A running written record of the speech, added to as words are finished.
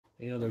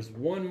You know, there's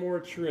one more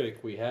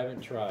trick we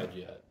haven't tried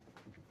yet.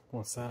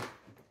 What's that?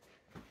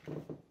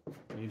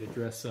 We need to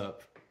dress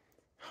up.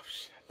 Oh,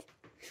 shit.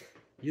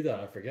 You thought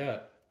I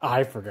forgot.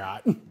 I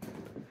forgot. Oh,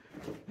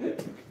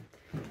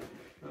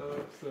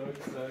 I'm so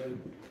excited.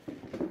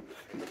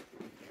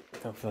 I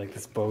don't feel like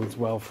this bodes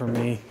well for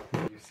me.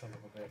 You son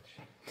of a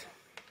bitch.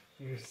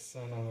 You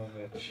son of a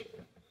bitch.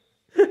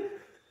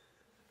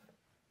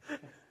 What the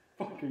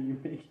fuck are you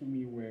making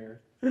me wear?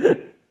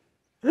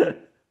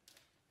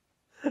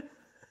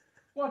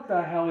 What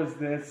the hell is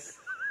this?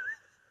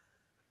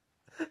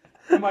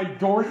 Am I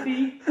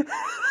Dorothy?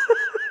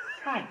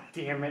 God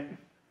damn it.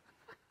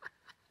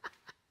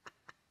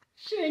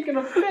 She ain't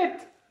gonna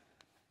fit.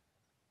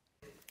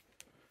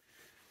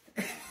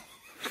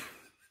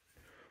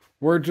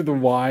 Word to the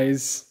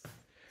wise.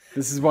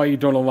 This is why you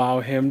don't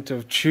allow him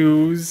to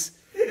choose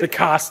the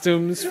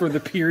costumes for the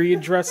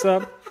period dress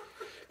up.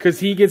 Because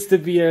he gets to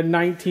be a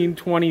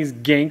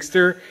 1920s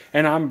gangster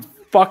and I'm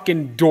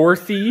fucking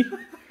Dorothy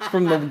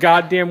from the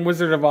goddamn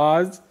Wizard of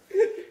Oz.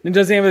 And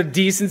doesn't have the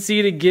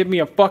decency to give me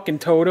a fucking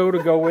Toto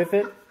to go with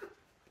it.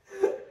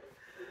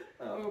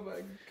 Oh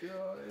my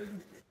god.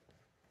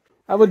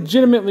 I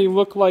legitimately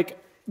look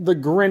like the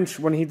Grinch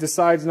when he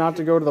decides not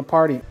to go to the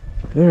party.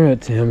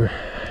 Alright, Tim.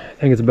 I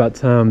think it's about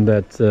time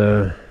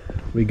that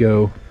we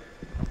go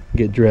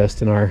get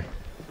dressed in our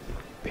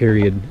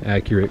period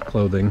accurate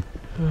clothing.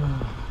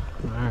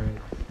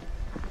 Alright.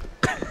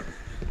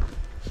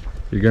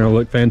 You're gonna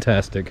look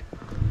fantastic.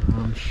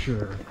 I'm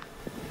sure.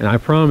 And I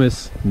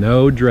promise,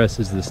 no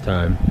dresses this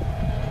time.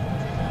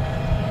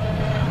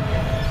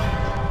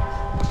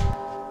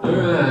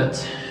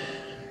 Alright.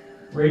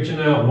 Reaching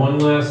out one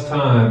last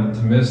time to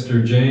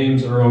Mr.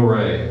 James Earl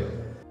Ray.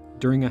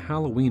 During a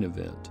Halloween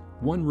event,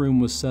 one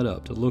room was set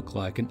up to look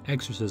like an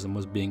exorcism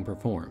was being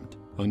performed.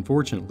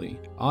 Unfortunately,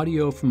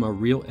 audio from a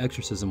real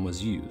exorcism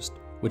was used,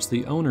 which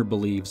the owner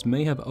believes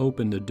may have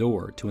opened a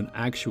door to an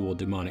actual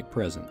demonic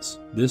presence.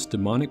 This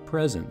demonic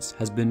presence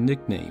has been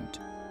nicknamed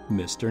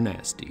Mr.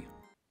 Nasty.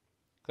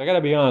 I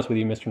gotta be honest with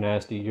you, Mr.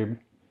 Nasty, you're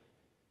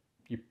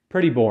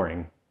pretty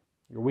boring.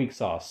 You're weak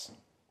sauce.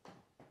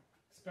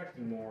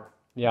 Expecting more.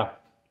 Yeah,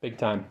 big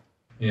time.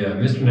 Yeah,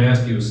 Mr.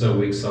 Nasty was so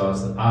weak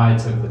sauce that I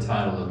took the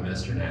title of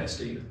Mr.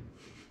 Nasty.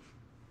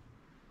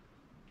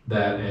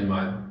 That and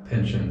my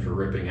penchant for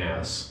ripping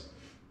ass.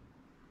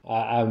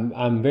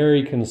 I'm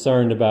very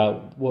concerned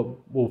about what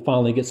we'll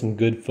finally get some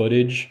good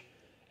footage,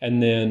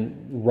 and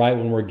then right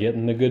when we're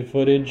getting the good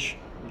footage,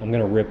 I'm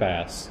gonna rip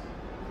ass.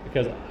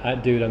 Because,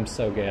 dude, I'm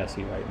so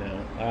gassy right now.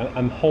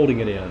 I'm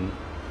holding it in.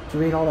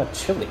 You ate all that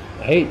chili.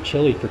 I ate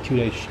chili for 2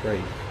 days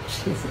straight.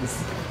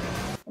 Jesus.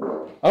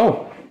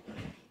 Oh!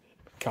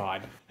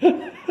 God.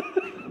 I'm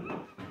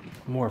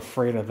more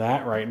afraid of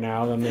that right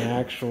now than the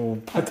actual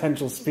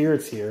potential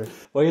spirits here.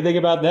 What do you think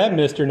about that,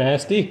 Mr.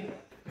 Nasty?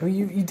 I mean,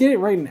 you did it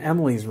right in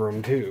Emily's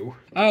room, too.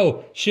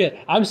 Oh, shit.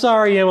 I'm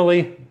sorry,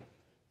 Emily.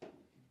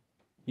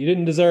 You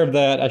didn't deserve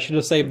that. I should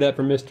have saved that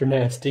for Mr.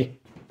 Nasty.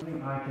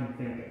 Something I can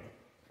think of.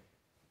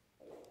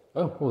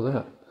 Oh, what was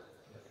that?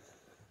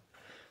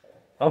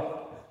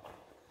 Oh.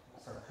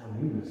 Start calling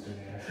you Mr.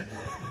 Nasty.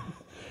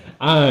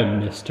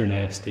 I'm Mr.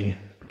 Nasty.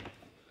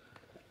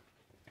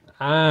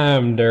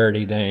 I'm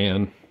Dirty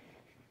Dan.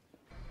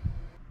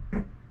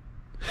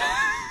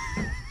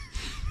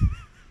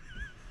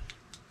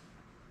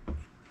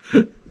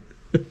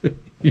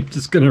 You're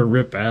just gonna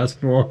rip ass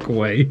and walk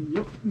away.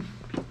 Yep.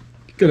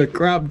 You're gonna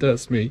crop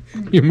dust me,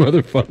 you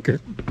motherfucker.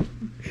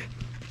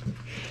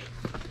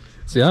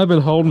 See, I've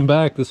been holding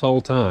back this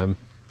whole time.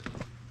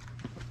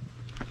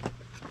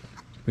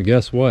 But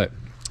guess what?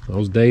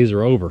 Those days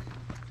are over.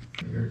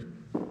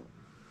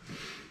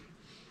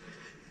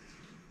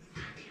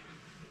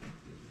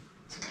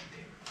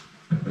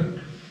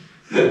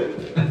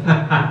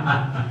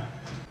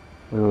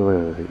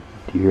 Wait.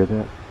 Do you hear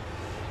that?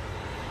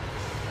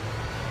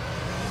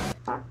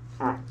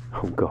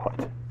 Oh,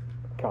 God.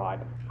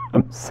 God.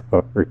 I'm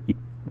sorry.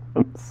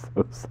 I'm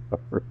so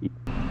sorry.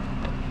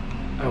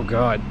 Oh,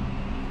 God.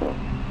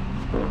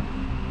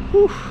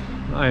 Whew.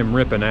 I am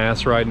ripping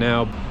ass right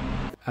now.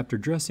 After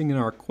dressing in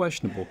our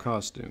questionable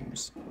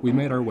costumes, we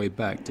made our way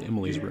back to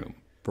Emily's room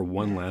for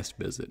one last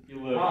visit.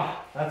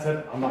 That's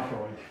it. I'm not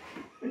going.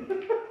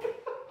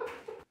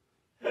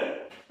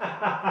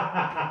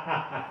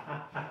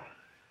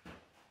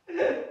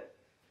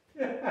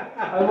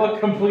 I look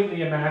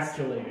completely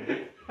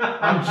emasculated.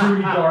 I'm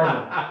Judy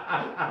Garland.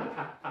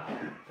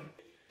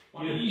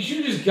 You should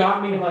have just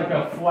got me like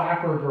a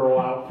flapper girl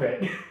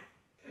outfit.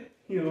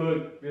 You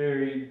look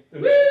very...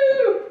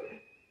 Woo!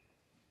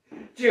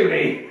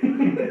 Judy!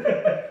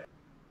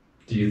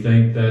 Do you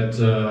think that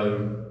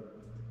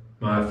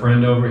my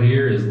friend over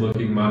here is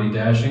looking mighty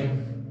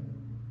dashing?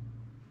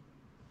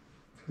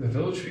 The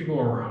village people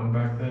were around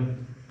back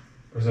then?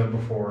 Or was that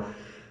before?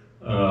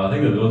 I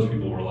think the village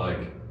people were like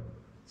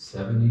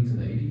 70s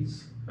and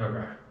 80s.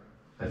 Okay.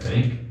 I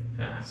think.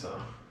 Yeah,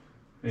 so...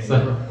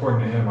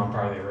 according to him, I'm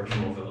probably the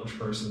original village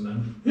person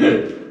then.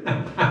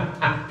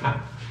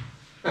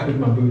 With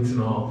my boots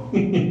and all.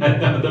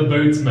 Yeah, the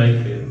boots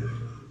make it.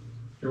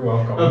 You're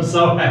welcome. I'm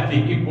so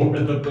happy he wore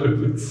the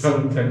boots.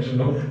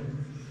 Unintentional.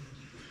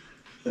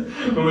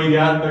 When we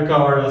got in the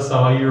car and I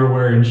saw you were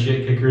wearing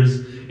shit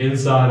kickers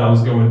inside, I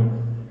was going,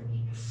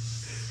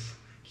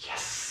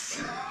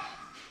 yes.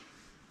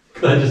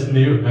 I just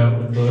knew how it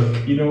would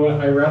look. You know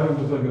what? I'd rather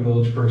look like a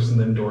village person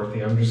than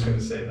Dorothy. I'm just going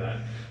to say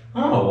that.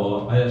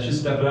 Oh, well, I should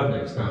step it up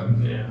next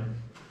time. Yeah.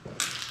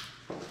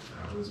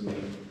 That was me.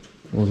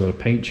 Was it a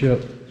paint chip?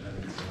 I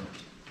think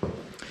so.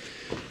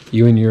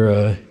 You and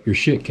your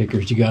shit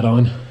kickers you got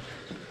on.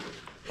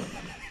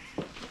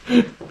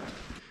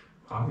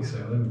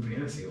 Obviously, I live in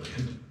fantasy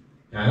land.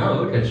 I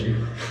know, look at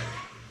you.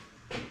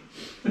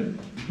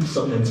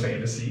 Someone's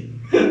fantasy.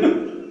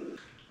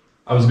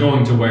 I was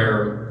going to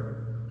wear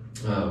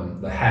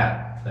the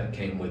hat that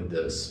came with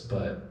this,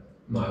 but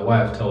my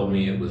wife told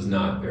me it was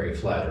not very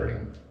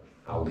flattering.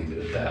 I'll leave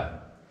it at that.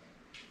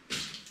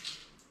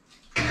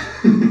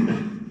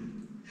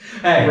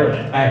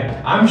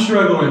 Hey, I'm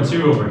struggling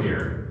too over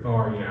here. Oh,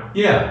 are you now?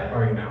 Yeah.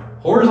 Are you now?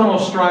 Horizontal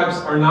stripes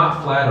are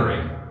not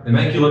flattering. They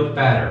make you look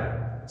fatter.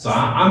 So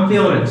I'm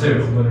feeling it It's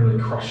too. literally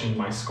crushing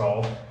my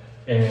skull.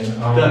 And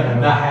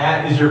The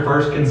hat is your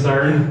first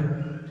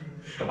concern?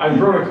 I've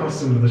grown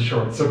accustomed to the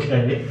shorts,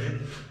 okay?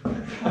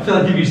 I feel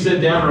like if you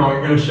sit down wrong,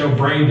 you're going to show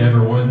brain to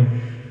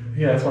everyone.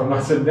 Yeah, that's why I'm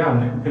not sitting down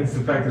there. It's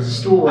the fact there's a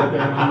stool right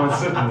there and I'm not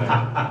sitting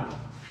there.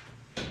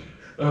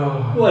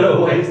 Oh. What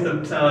a waste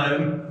of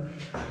time.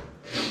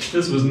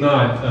 This was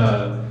not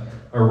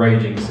a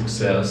raging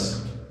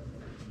success.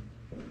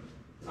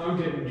 I'm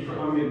getting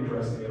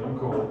dressed again. I'm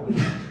cool.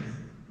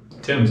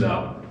 Tim's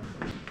out.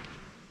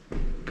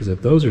 Because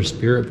if those are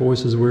spirit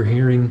voices we're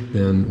hearing,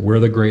 then we're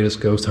the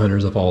greatest ghost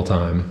hunters of all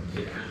time.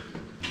 Yeah.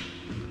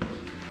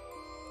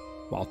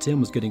 While Tim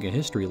was getting a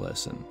history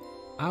lesson,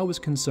 I was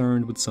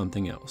concerned with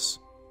something else.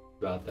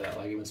 About that,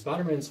 like when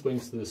Spider-Man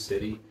swings through the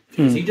city,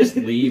 does he just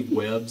leave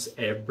webs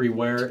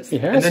everywhere? He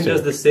has and then to.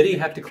 does the city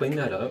have to clean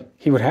that up?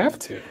 He would have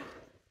to.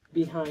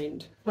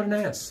 Behind. What an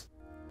ass.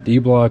 D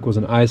Block was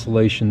an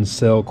isolation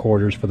cell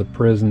quarters for the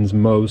prison's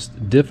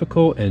most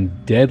difficult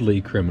and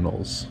deadly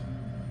criminals.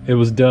 It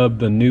was dubbed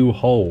the New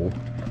Hole.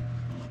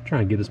 I'm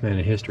trying to give this man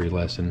a history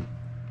lesson.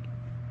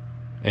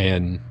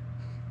 And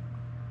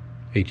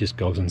he just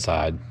goes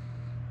inside.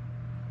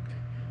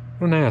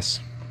 What an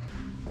ass.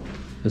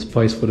 This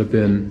place would have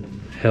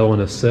been hell in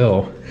a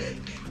cell.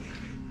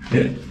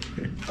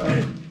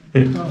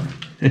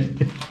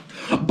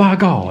 By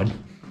God.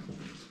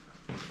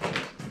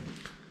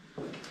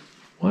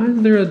 Why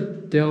is there a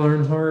Dale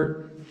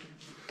Earnhardt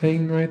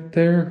thing right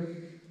there?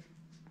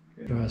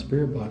 Got a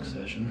spirit box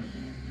session.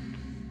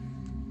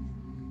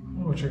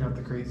 I want to check out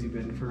the crazy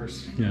bin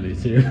first. Yeah, me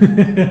too.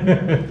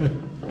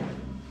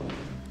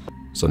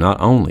 So not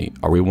only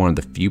are we one of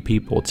the few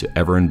people to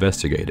ever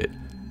investigate it,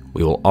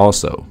 we will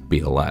also be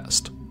the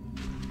last.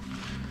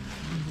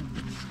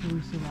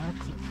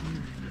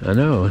 I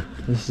know,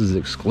 this is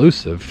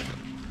exclusive.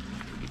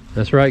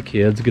 That's right,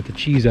 kids, get the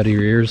cheese out of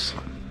your ears.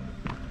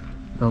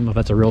 I don't know if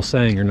that's a real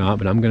saying or not,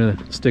 but I'm gonna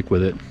stick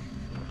with it.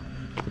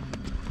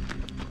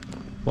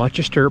 Watch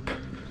your stirp.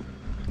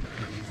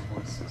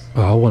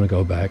 Oh, I want to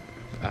go back.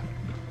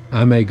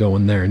 I may go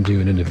in there and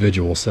do an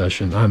individual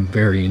session. I'm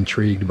very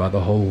intrigued by the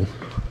whole.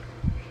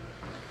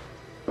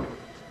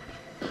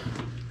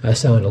 That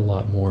sounded a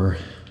lot more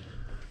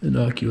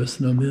innocuous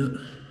than I meant.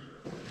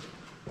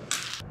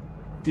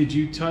 Did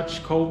you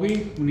touch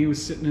Colby when he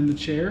was sitting in the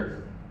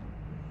chair?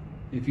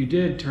 If you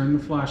did, turn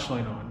the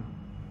flashlight on.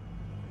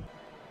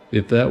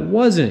 If that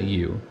wasn't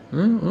you,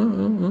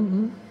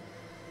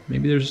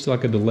 maybe there's just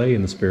like a delay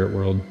in the spirit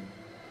world.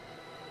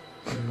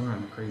 We're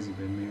on the crazy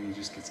bin. Maybe he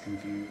just gets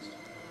confused.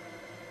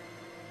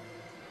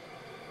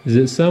 Is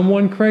it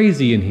someone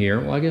crazy in here?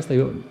 Well, I guess they.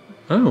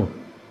 Oh,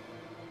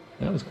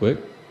 that was quick.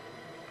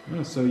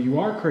 Oh, so you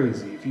are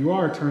crazy. If you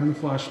are, turn the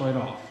flashlight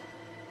off.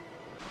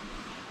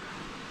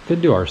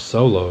 Could do our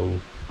solo.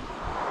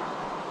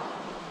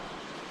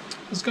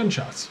 It's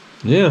gunshots.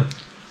 Yeah.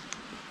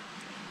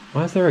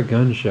 Why is there a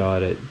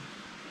gunshot at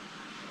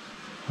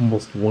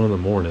almost 1 in the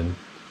morning?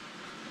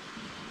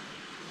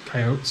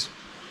 Coyotes.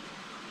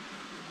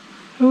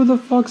 Who the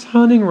fuck's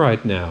hunting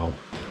right now?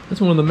 That's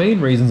one of the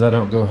main reasons I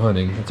don't go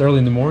hunting. It's early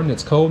in the morning,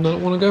 it's cold, and I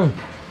don't want to go.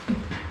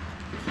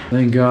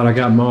 Thank God I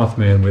got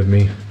Mothman with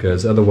me,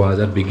 because otherwise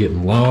I'd be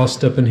getting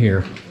lost up in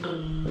here.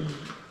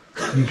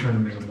 You trying to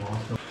make a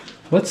moth?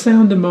 What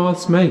sound do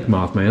moths make,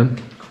 Mothman?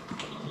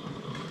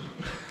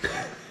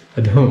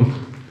 I don't.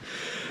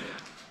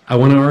 I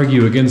want to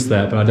argue against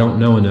that, but I don't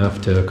know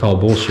enough to call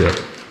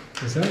bullshit.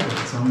 Is that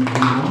what sound like a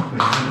moth?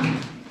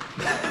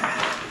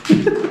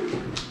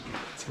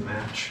 It's a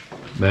match.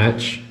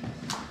 Match?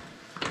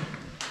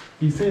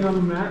 You say I'm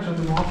a match on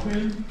the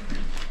Mothman?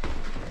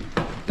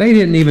 They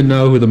didn't even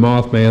know who the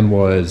Mothman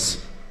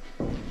was.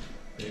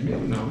 They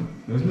didn't know.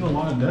 There's been a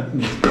lot of death in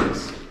this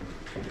place.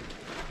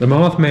 The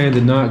Mothman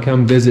did not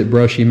come visit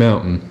Brushy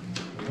Mountain.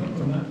 I don't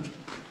know that.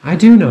 I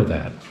do know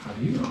that. How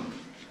do you know?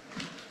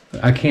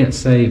 I can't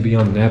say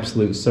beyond an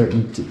absolute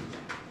certainty.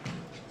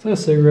 Is that a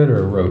cigarette or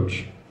a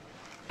roach?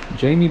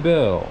 Jamie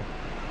Bell.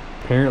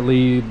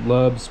 Apparently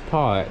loves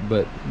pot,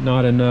 but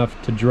not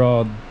enough to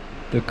draw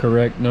the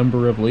correct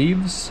number of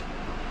leaves.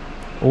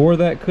 Or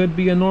that could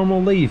be a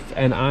normal leaf,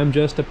 and I'm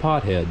just a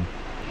pothead.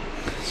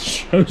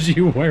 Shows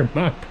you where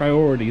my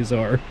priorities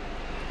are.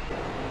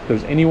 If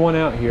there's anyone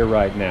out here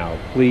right now,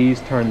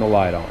 please turn the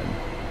light on.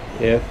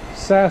 If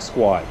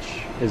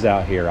Sasquatch is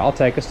out here, I'll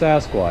take a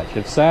Sasquatch.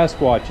 If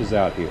Sasquatch is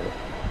out here,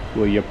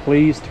 will you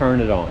please turn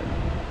it on?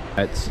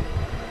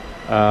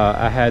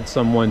 I had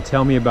someone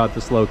tell me about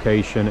this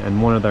location,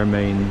 and one of their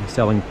main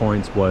selling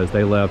points was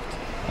they left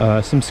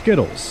some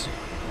Skittles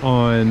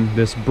on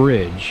this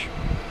bridge,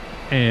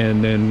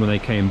 and then when they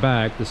came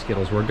back, the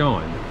Skittles were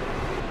gone.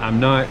 I'm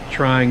not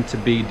trying to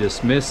be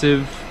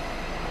dismissive,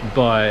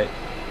 but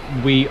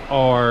we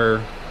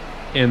are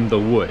in the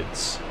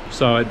woods,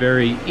 so it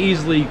very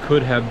easily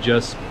could have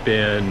just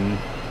been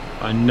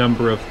a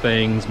number of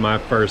things. My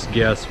first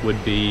guess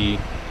would be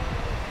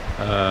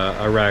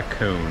a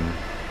raccoon.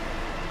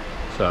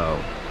 So,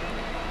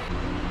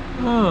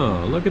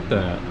 oh, look at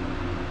that.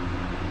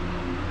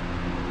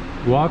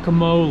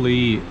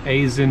 Guacamole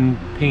Asian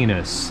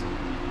penis.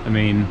 I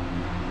mean,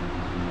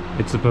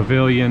 it's a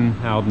pavilion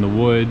out in the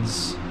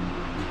woods.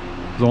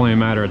 It was only a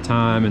matter of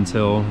time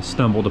until I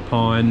stumbled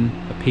upon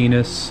a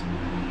penis.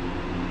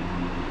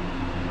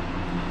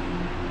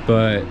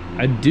 But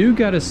I do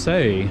gotta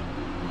say,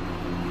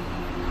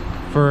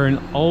 for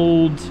an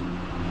old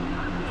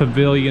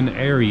pavilion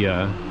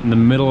area in the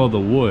middle of the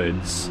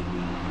woods,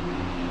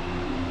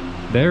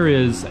 there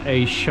is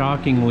a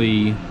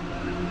shockingly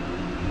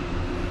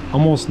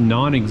almost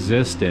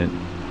non-existent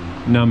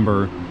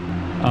number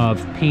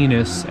of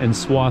penis and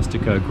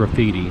swastika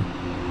graffiti.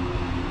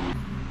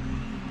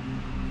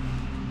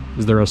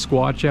 Is there a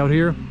Squatch out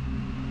here?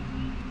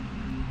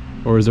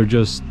 Or is there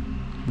just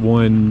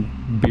one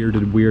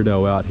bearded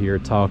weirdo out here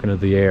talking to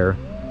the air?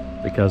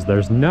 Because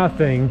there's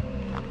nothing.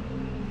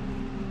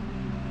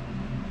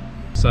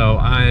 So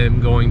I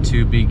am going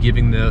to be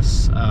giving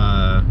this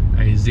a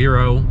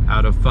 0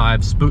 out of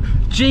 5 spook.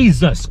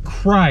 Jesus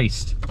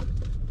Christ!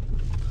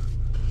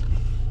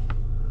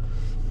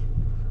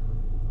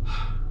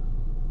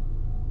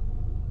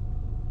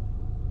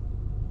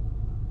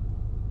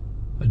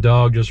 A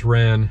dog just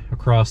ran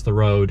across the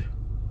road.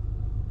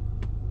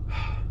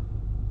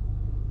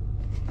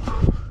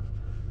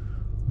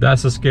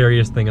 That's the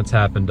scariest thing that's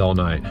happened all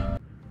night.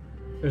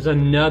 There's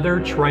another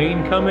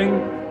train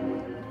coming?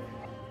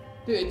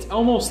 Dude, it's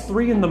almost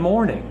 3 in the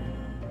morning.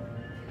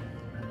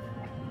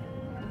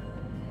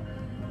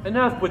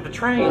 Enough with the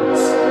trains.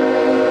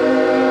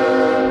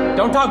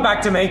 Don't talk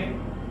back to me.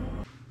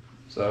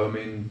 So, I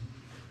mean,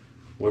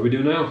 what do we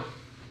do now?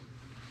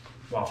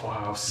 Waffle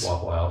House.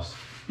 Waffle House.